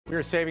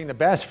We're saving the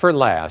best for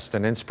last,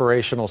 an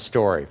inspirational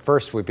story.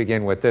 First, we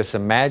begin with this: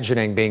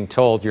 imagining being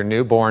told your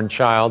newborn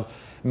child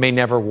may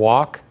never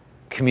walk,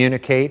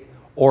 communicate,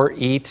 or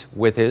eat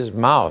with his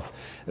mouth.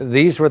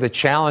 These were the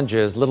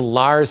challenges little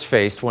Lars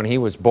faced when he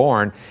was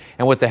born.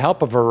 And with the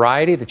help of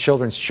Variety, the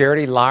children's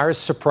charity, Lars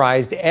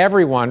surprised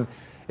everyone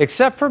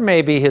except for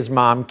maybe his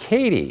mom,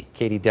 Katie.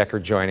 Katie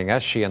Decker joining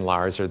us. She and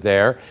Lars are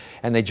there,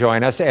 and they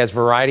join us as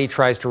Variety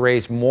tries to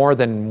raise more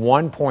than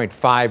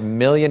 $1.5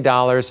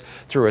 million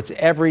through its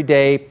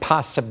Everyday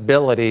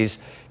Possibilities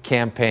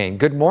campaign.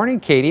 Good morning,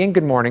 Katie, and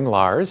good morning,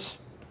 Lars.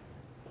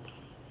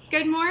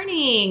 Good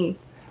morning.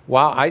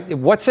 Wow,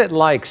 what's it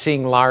like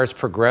seeing Lars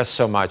progress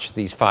so much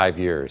these 5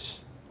 years?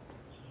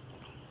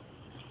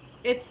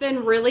 It's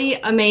been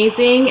really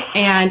amazing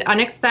and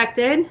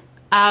unexpected.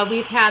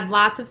 We've had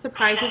lots of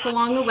surprises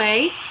along the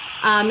way,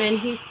 and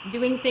he's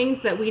doing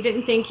things that we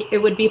didn't think it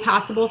would be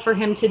possible for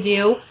him to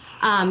do.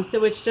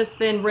 So it's just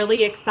been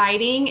really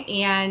exciting,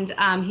 and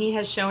he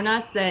has shown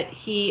us that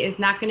he is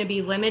not going to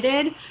be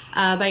limited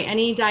by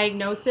any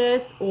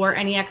diagnosis or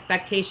any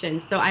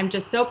expectations. So I'm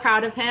just so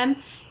proud of him,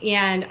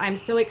 and I'm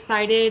so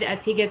excited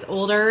as he gets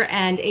older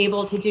and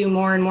able to do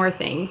more and more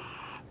things.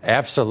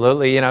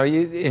 Absolutely. You know,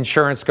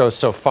 insurance goes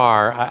so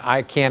far.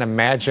 I can't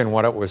imagine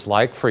what it was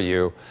like for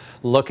you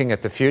looking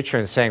at the future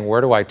and saying,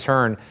 where do I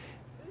turn?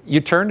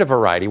 You turned to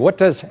Variety. What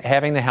does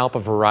having the help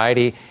of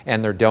Variety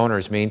and their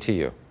donors mean to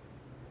you?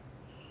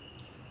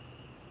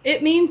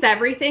 It means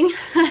everything.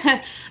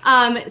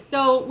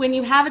 So when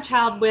you have a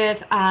child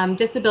with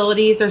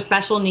disabilities or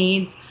special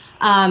needs,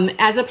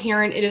 as a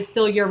parent, it is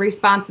still your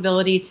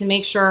responsibility to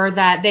make sure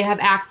that they have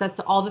access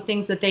to all the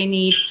things that they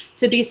need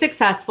to be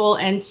successful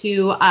and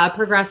to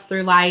progress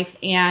through life.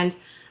 And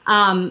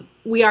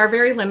we are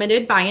very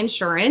limited by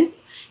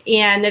insurance,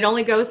 and it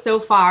only goes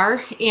so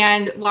far.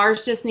 And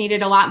Lars just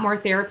needed a lot more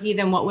therapy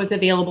than what was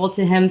available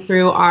to him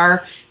through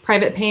our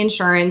private pay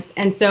insurance.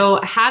 And so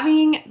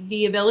having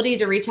the ability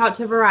to reach out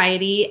to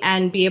Variety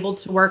and be able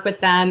to work with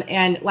them,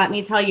 and let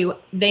me tell you,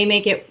 they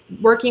make it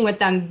working with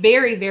them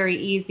very, very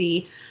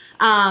easy.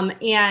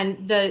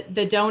 And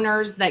the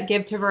donors that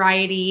give to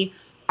Variety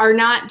are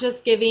not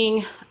just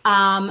giving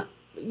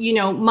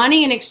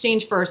money in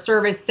exchange for a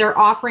service. They're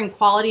offering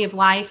quality of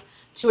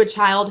life to a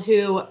child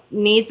who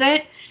needs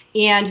it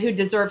and who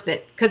deserves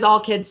it, because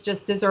all kids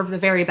just deserve the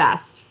very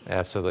best.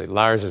 Absolutely.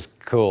 Lars is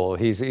cool.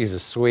 He's a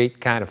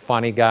sweet, kind of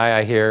funny guy,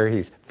 I hear.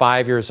 He's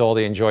 5 years old.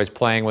 He enjoys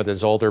playing with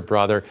his older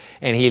brother,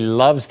 and he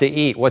loves to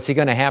eat. What's he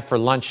going to have for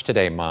lunch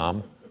today,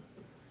 Mom?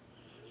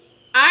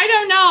 I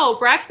don't know.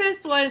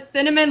 Breakfast was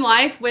cinnamon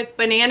life with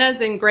bananas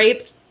and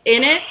grapes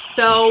in it.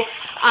 So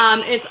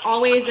it's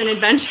always an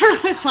adventure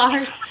with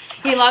Lars.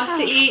 He loves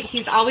to eat.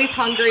 He's always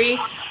hungry.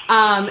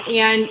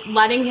 And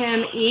letting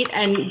him eat,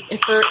 and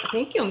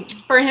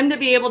for him to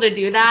be able to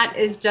do that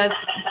is just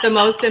the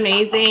most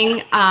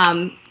amazing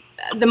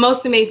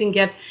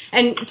gift.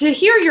 And to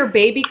hear your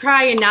baby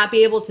cry and not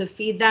be able to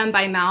feed them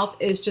by mouth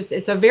is just,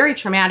 it's a very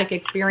traumatic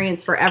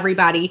experience for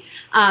everybody.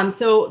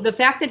 So the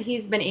fact that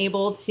he's been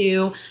able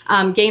to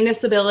gain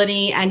this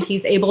ability and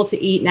he's able to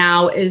eat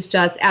now is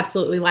just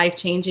absolutely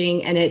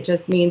life-changing, and it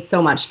just means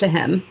so much to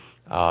him.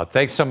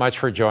 Thanks so much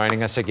for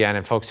joining us again.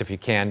 And folks, if you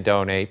can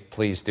donate,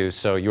 please do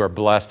so. You are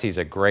blessed. He's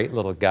a great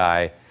little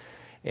guy,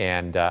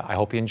 and I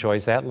hope he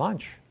enjoys that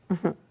lunch.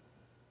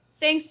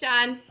 Thanks,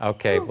 John.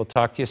 Okay, we'll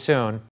talk to you soon.